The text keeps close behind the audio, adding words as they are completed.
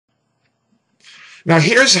Now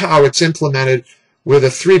here's how it's implemented with the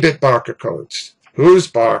 3-bit Barker codes. Who's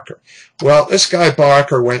Barker? Well, this guy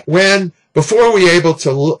Barker before we were able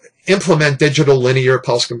to implement digital linear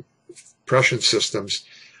pulse compression systems,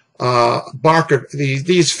 Barker,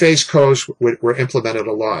 these phase codes were implemented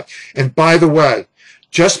a lot. And by the way,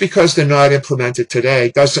 just because they're not implemented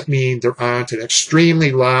today doesn't mean there aren't an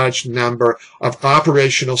extremely large number of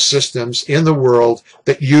operational systems in the world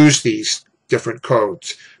that use these different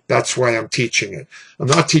codes. That's why I'm teaching it. I'm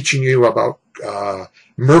not teaching you about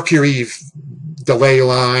mercury delay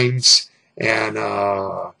lines and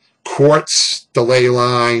quartz delay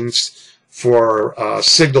lines for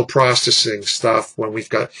signal processing stuff when we've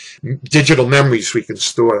got digital memories we can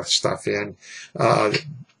store stuff in.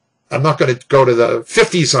 I'm not going to go to the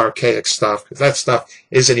 50s archaic stuff, because that stuff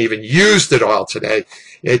isn't even used at all today.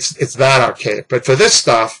 It's that archaic. But for this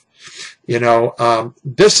stuff, you know,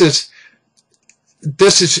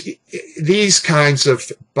 these kinds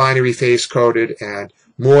of binary phase coded and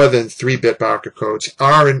more than 3-bit Barker codes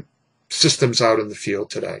are in systems out in the field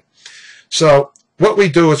today. So what we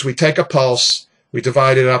do is we take a pulse, we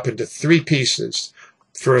divide it up into 3 pieces.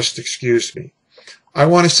 First, excuse me, I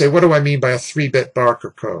want to say, what do I mean by a 3-bit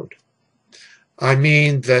Barker code? I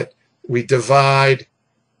mean that we divide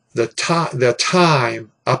the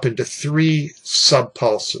time up into 3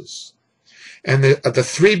 sub-pulses. And the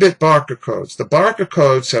 3-bit Barker codes, the Barker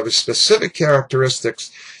codes have a specific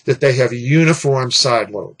characteristics that they have uniform side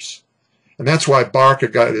lobes. And that's why Barker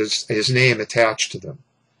got his name attached to them.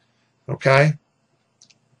 Okay?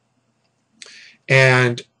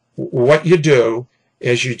 And what you do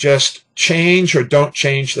is you just change or don't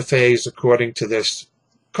change the phase according to this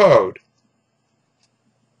code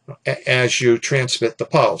as you transmit the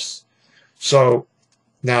pulse. So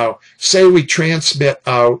now, say we transmit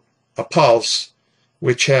out a pulse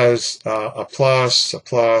which has a plus,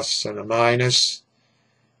 and a minus,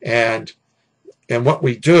 and what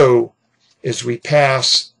we do is we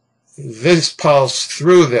pass this pulse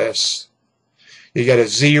through this. You get a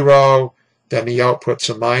 0, then the output's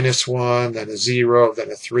a -1, then a 0,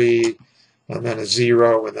 then a 3, and then a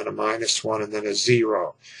 0, and then a -1, and then a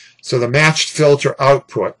 0. So the matched filter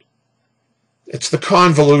output, it's the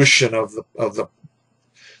convolution of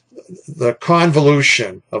the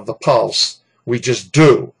convolution of the pulse we just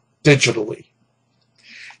do digitally.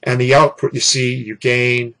 And the output, you see, you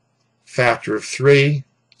gain factor of 3,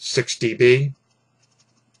 6 dB.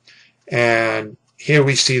 And here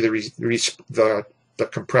we see the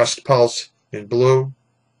compressed pulse in blue.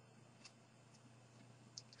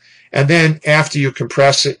 And then after you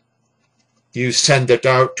compress it, you send it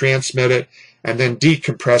out, transmit it, and then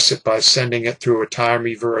decompress it by sending it through a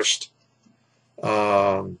time-reversed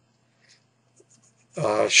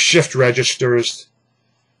shift registers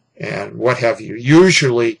and what have you.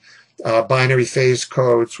 Usually, binary phase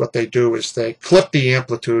codes, what they do is they clip the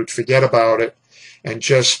amplitude, forget about it, and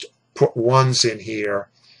just put 1s in here.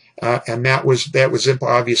 And that was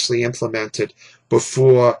obviously implemented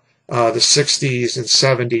before the 60s and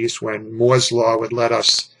 70s, when Moore's law would let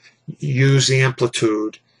us use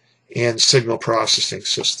amplitude in signal processing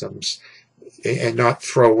systems and not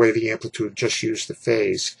throw away the amplitude, just use the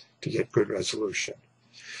phase to get good resolution.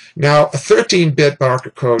 Now, a 13-bit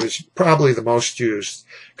Barker code is probably the most used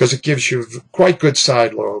because it gives you quite good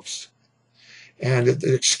side lobes. And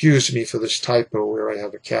excuse me for this typo where I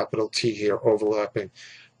have a capital T here overlapping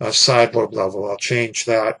side lobe level. I'll change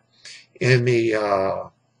that in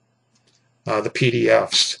the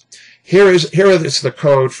PDFs. Here is the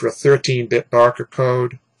code for a 13-bit Barker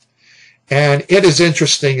code. And it is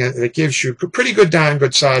interesting. It gives you pretty good darn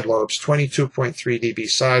good side lobes, 22.3 dB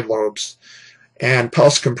side lobes, and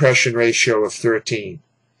pulse compression ratio of 13.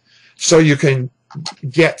 So you can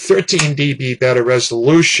get 13 dB better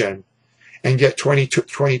resolution and get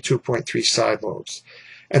 22.3 side lobes.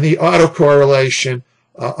 And the autocorrelation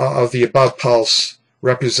of the above pulse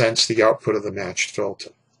represents the output of the matched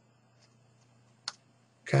filter.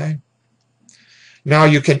 Okay? Now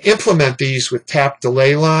you can implement these with tap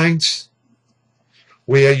delay lines,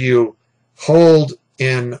 where you hold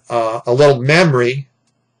in a little memory,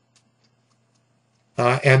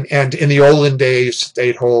 and in the olden days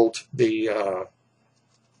they'd hold the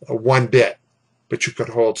 1 bit, but you could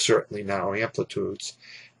hold certainly now amplitudes.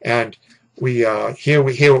 And here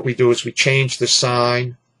what we do is we change the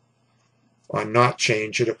sign or not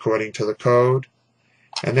change it according to the code,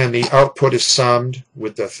 and then the output is summed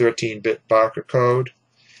with the 13-bit Barker code,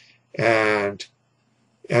 and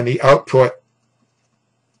the output,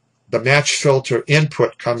 the matched filter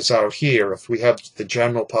input comes out here. If we have the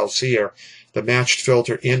general pulse here, the matched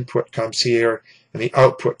filter input comes here, and the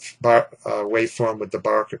output waveform with the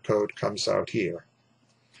Barker code comes out here.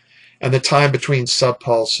 and the time between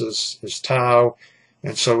subpulses is tau,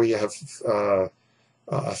 and so we have 13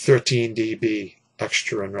 dB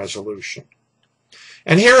extra in resolution.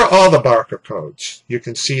 And here are all the Barker codes. You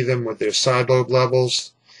can see them with their side lobe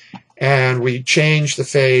levels, and we change the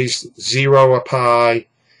phase 0 or pi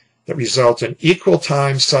that result in equal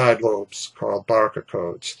time side lobes called Barker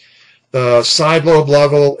codes. The side lobe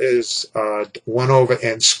level is 1 over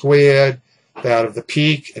n squared, that of the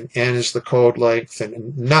peak, and n is the code length,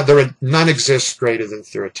 and none exists greater than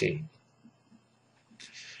 13.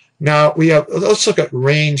 Now let's look at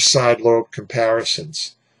range side lobe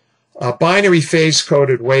comparisons. Binary phase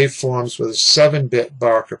coded waveforms with a 7-bit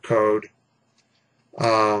Barker code.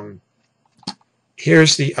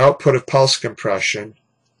 Here's the output of pulse compression.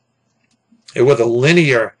 With a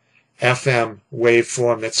linear FM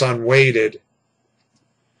waveform that's unweighted,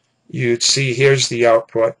 you'd see here's the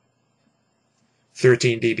output,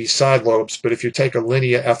 13 dB side lobes, but if you take a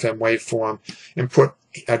linear FM waveform and put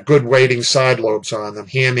a good weighting side lobes on them,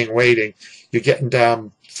 Hamming weighting, you're getting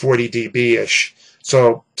down 40 dB-ish.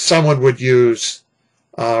 So someone would use,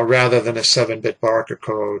 rather than a 7-bit Barker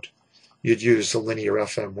code, you'd use the linear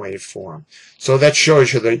FM waveform. So that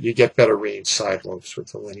shows you that you get better range side lobes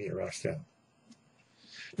with the linear FM.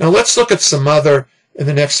 Now let's look at some other, in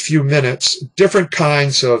the next few minutes, different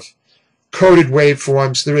kinds of coded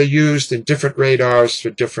waveforms that are used in different radars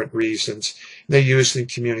for different reasons. They're used in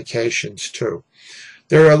communications too.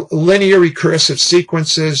 There are linear recursive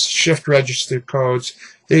sequences, shift registered codes.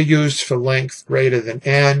 They're used for length greater than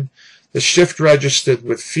n. The shift registered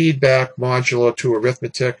with feedback modulo to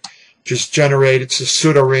arithmetic, which is generated. It's a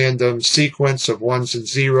pseudo-random sequence of ones and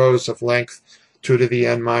zeros of length 2 to the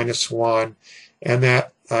n minus 1. And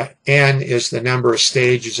that n is the number of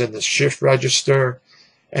stages in the shift register.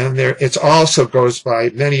 And it also goes by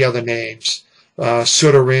many other names,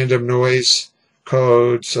 pseudo-random noise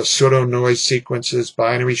codes, pseudo-noise sequences,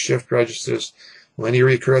 binary shift registers, linear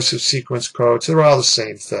recursive sequence codes. They're all the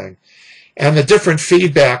same thing. And the different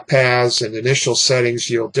feedback paths and initial settings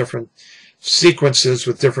yield different sequences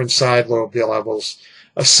with different side lobe levels.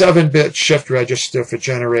 A 7-bit shift register for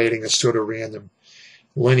generating a pseudo-random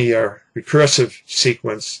linear recursive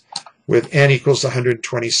sequence with n equals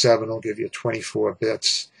 127 will give you 24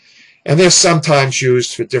 bits. And they're sometimes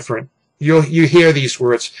used for different, you hear these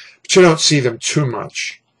words, but you don't see them too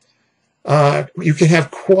much. You can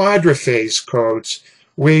have quadriphase codes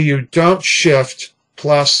where you don't shift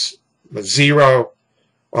plus 0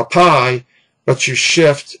 or pi, but you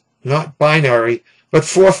shift not binary, but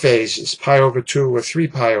 4 phases, pi over 2 or 3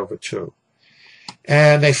 pi over 2.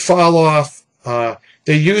 And they fall off.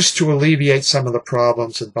 They're used to alleviate some of the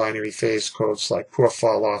problems in binary phase codes like poor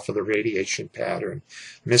fall off of the radiation pattern,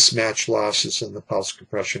 mismatch losses in the pulse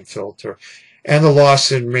compression filter, and the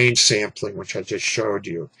loss in range sampling, which I just showed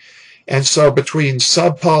you. And so between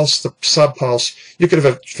subpulse to subpulse, you could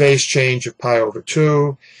have a phase change of pi over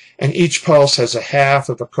 2, and each pulse has a half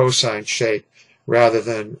of a cosine shape rather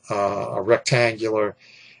than a rectangular,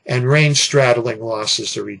 and range straddling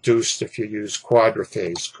losses are reduced if you use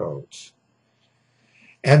quadriphase codes.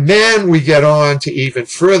 And then we get on to even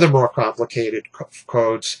further more complicated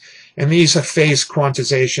codes, and these are phase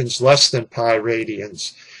quantizations less than pi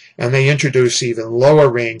radians, and they introduce even lower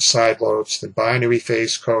range side lobes than binary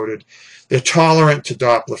phase coded. They're tolerant to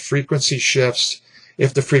Doppler frequency shifts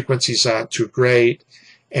if the frequencies aren't too great.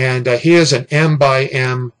 And here's an M by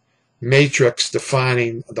M matrix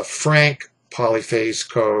defining the Frank polyphase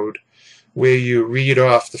code, where you read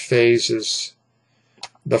off the phases.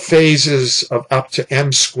 The phases of up to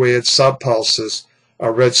m squared subpulses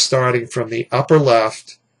are read starting from the upper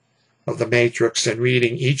left of the matrix and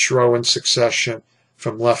reading each row in succession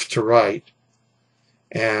from left to right.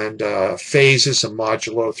 And phases are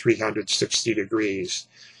modulo 360 degrees.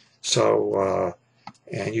 So,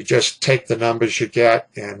 and you just take the numbers you get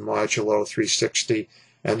and modulo 360,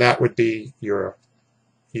 and that would be your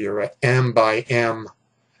M by M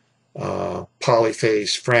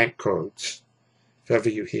polyphase Frank codes, if ever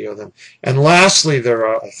you hear them. And lastly, there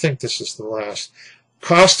are, I think this is the last,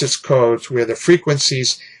 Costas codes where the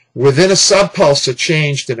frequencies within a subpulse are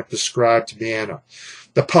changed in a prescribed manner.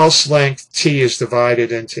 The pulse length T is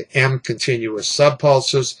divided into M continuous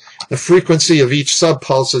subpulses. The frequency of each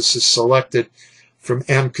subpulse is selected from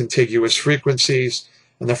M contiguous frequencies,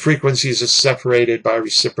 and the frequencies are separated by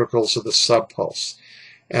reciprocals of the subpulse.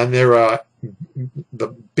 And there are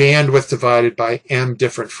the bandwidth divided by M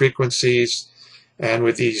different frequencies, and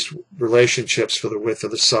with these relationships for the width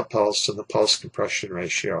of the subpulse and the pulse compression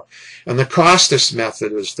ratio. And the Costas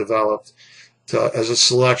method was developed as a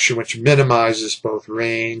selection which minimizes both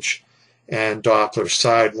range and Doppler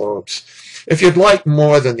side lobes. If you'd like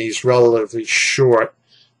more than these relatively short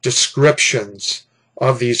descriptions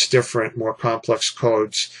of these different, more complex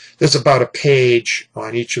codes, there's about a page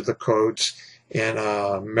on each of the codes in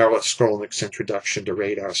Merrill Skolnick's Introduction to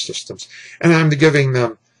Radar Systems. And I'm giving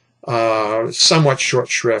them somewhat short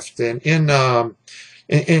shrift. And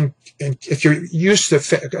if you're used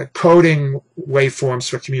to coding waveforms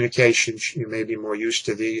for communications, you may be more used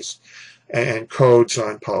to these and codes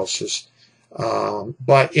on pulses.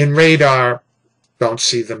 But in radar, don't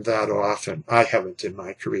see them that often. I haven't in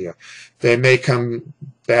my career. They may come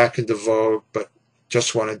back into vogue, but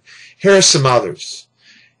just wanted. Here are some others.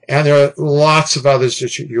 And there are lots of others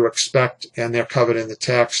that you expect, and they're covered in the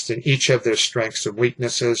text, and each have their strengths and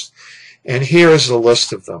weaknesses. And here is a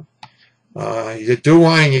list of them. You do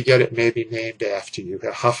one and you get it maybe named after you.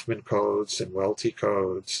 Huffman codes and Welty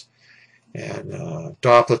codes and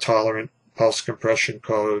Doppler-tolerant pulse compression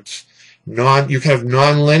codes. You can have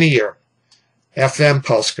nonlinear FM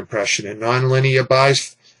pulse compression and nonlinear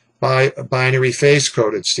binary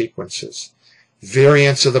phase-coded sequences.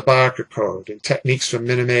 Variants of the Barker code and techniques for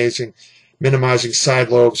minimizing side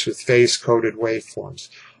lobes with phase-coded waveforms.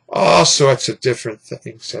 All sorts of different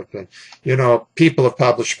things have been, people have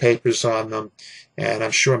published papers on them, and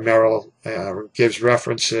I'm sure Merrill gives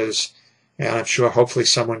references, and I'm sure hopefully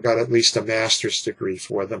someone got at least a master's degree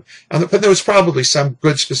for them. But there was probably some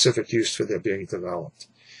good specific use for their being developed.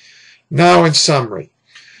 Now, in summary,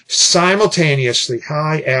 simultaneously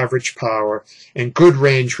high average power and good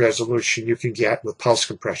range resolution you can get with pulse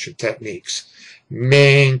compression techniques.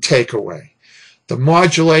 Main takeaway. The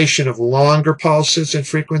modulation of longer pulses in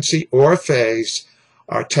frequency or phase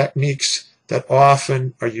are techniques that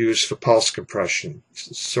often are used for pulse compression.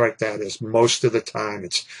 Strike that as most of the time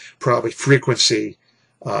it's probably frequency,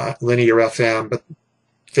 linear FM, but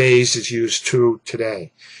phase is used too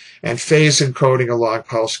today. And phase encoding a long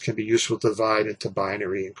pulse can be useful to divide into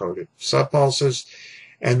binary encoded subpulses,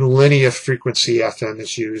 and linear frequency FM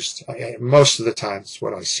is used most of the time. It's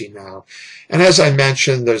what I see now. And as I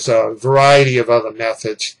mentioned, there's a variety of other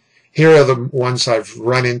methods. Here are the ones I've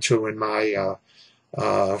run into in my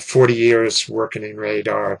 40 years working in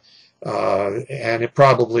radar, and it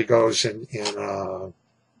probably goes in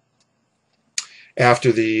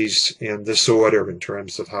after these in this order in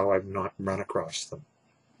terms of how I've not run across them.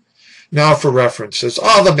 Now for references,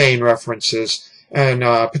 all the main references, and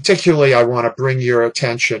particularly I want to bring your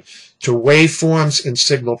attention to waveforms and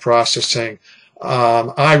signal processing.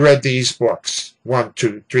 I read these books, 1,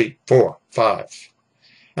 2, 3, 4, 5,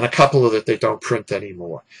 and a couple of that they don't print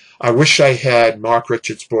anymore. I wish I had Mark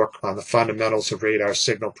Richards' book on the fundamentals of radar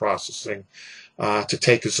signal processing to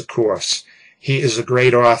take as a course. He is a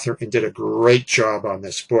great author and did a great job on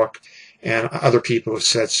this book, and other people have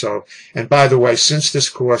said so. And by the way, since this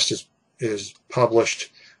course is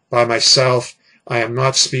published by myself, I am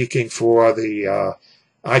not speaking for the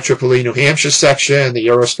IEEE New Hampshire section, the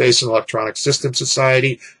Aerospace and Electronic Systems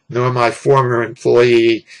Society, nor my former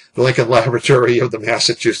employee, the Lincoln Laboratory of the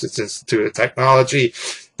Massachusetts Institute of Technology.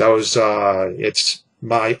 It's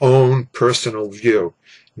my own personal view.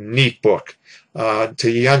 Neat book.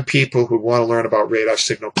 To young people who want to learn about radar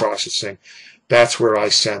signal processing, that's where I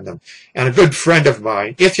send them. And a good friend of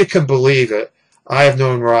mine, if you can believe it, I have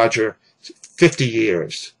known Roger 50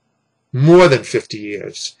 years, more than 50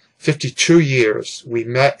 years, 52 years. We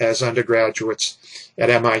met as undergraduates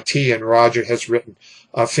at MIT, and Roger has written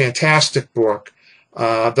a fantastic book.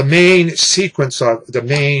 The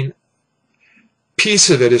main piece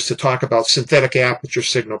of it is to talk about synthetic aperture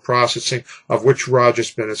signal processing, of which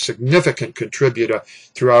Roger's been a significant contributor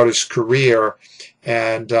throughout his career.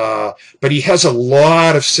 And but he has a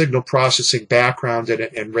lot of signal processing background in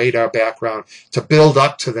it and radar background to build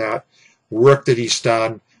up to that work that he's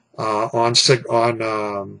done on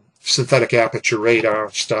synthetic aperture radar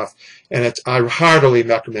stuff. And I heartily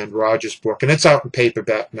recommend Roger's book. And it's out in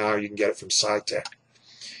paperback now. You can get it from SciTech.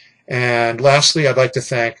 And lastly, I'd like to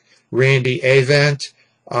thank Randy Avent.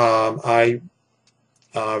 I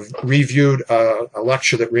reviewed a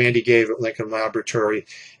lecture that Randy gave at Lincoln Laboratory.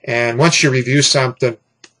 And once you review something,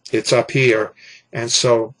 it's up here. And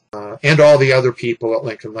so, and all the other people at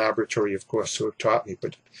Lincoln Laboratory, of course, who have taught me,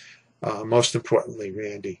 but most importantly,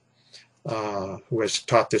 Randy, who has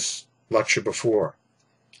taught this lecture before.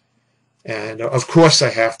 And of course, I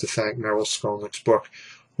have to thank Merrill Skolnick's book,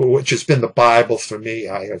 which has been the Bible for me.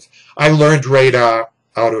 I learned radar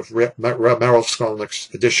out of Merrill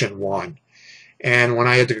Skolnick's edition 1. And when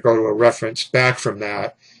I had to go to a reference back from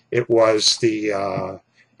that, it was the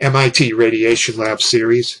MIT Radiation Lab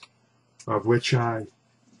series, of which I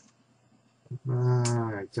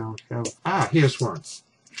don't have. Here's one.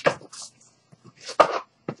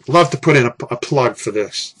 love to put in a plug for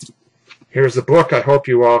this. Here's the book. I hope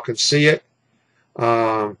you all can see it.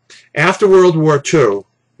 After World War II,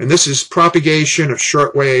 and this is Propagation of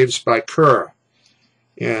Shortwaves by Kerr.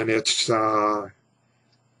 And it's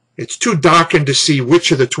too darkened to see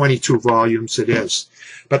which of the 22 volumes it is.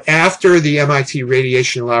 But after the MIT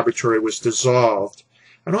Radiation Laboratory was dissolved,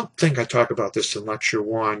 I don't think I talk about this in Lecture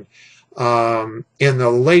 1, in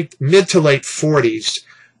the mid to late 40s,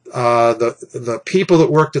 the people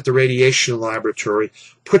that worked at the radiation laboratory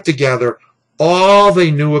put together all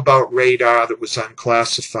they knew about radar that was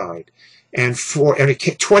unclassified. And it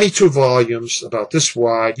came 22 volumes, about this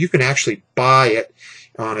wide. You can actually buy it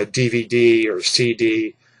on a DVD or a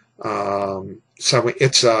CD. But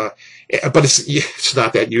it's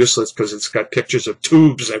not that useless because it's got pictures of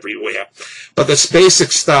tubes everywhere. But this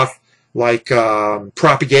basic stuff like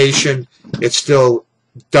propagation, it's still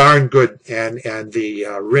darn good. And the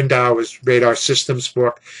Rindauer's Radar Systems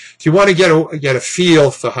book. If you want to get a feel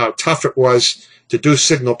for how tough it was to do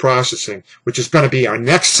signal processing, which is going to be our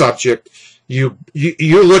next subject, you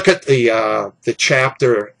look at the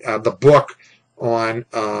chapter, the book on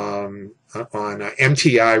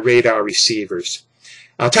MTI radar receivers.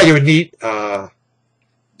 I'll tell you a neat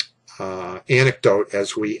anecdote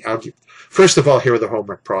as we argue. First of all, here are the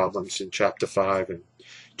homework problems in Chapter 5 and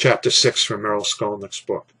Chapter 6 from Merrill Skolnick's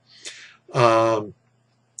book. My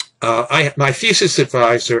thesis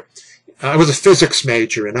advisor, I was a physics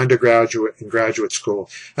major in undergraduate and graduate school,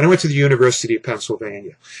 and I went to the University of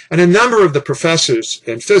Pennsylvania. And a number of the professors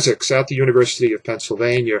in physics at the University of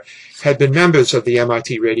Pennsylvania had been members of the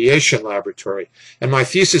MIT Radiation Laboratory. And my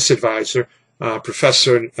thesis advisor,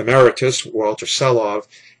 Professor Emeritus Walter Selov,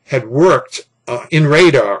 had worked in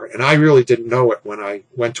radar, and I really didn't know it when I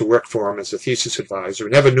went to work for him as a thesis advisor.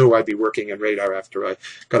 Never knew I'd be working in radar after I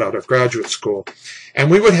got out of graduate school. And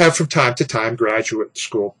we would have from time to time graduate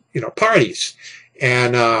school, parties.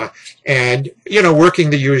 And working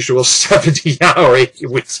the usual 70-hour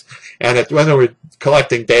weeks. And when they were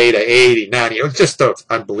collecting data, 80, 90, it was just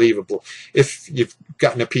unbelievable. If you've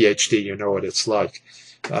gotten a PhD, you know what it's like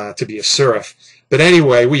to be a serif. But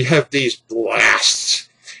anyway, we have these blasts.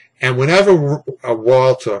 And whenever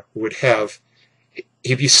Walter would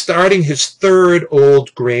he'd be starting his third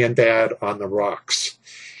old granddad on the rocks.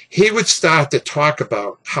 He would start to talk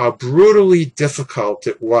about how brutally difficult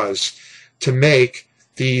it was to make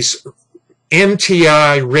these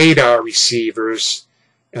MTI radar receivers,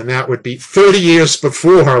 and that would be 30 years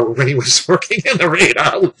before when he was working in the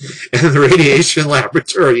radiation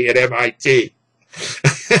laboratory at MIT.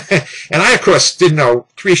 And I, of course, didn't know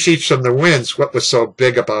 3 sheets from the winds what was so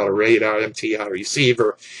big about a radar MTI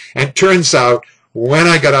receiver. And it turns out, when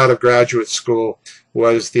I got out of graduate school,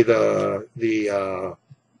 was the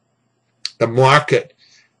market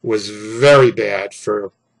was very bad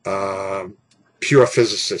for pure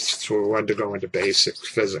physicists who wanted to go into basic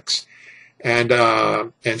physics. And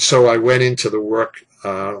so I went into the work,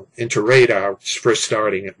 into radar, first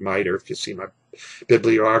starting at MITRE, if you see my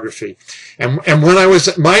bibliography. And when I was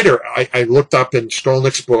at MITRE, I looked up in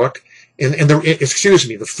Skolnick's book,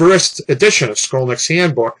 the first edition of Skolnick's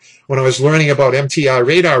handbook, when I was learning about MTI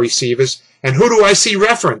radar receivers, and who do I see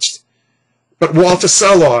referenced? But Walter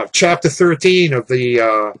Selov, chapter 13 of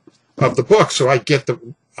the book. So I get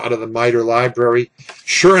out of the MITRE library.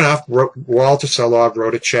 Sure enough, Walter Selov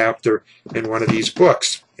wrote a chapter in one of these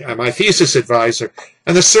books. My thesis advisor,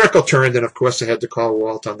 and the circle turned, and of course I had to call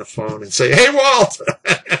Walt on the phone and say, "Hey, Walt!"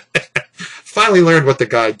 Finally learned what the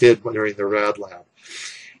guy did during the rad lab.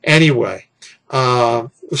 Anyway, so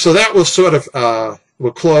that will sort of,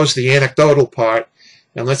 we'll close the anecdotal part,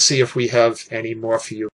 and let's see if we have any more for you.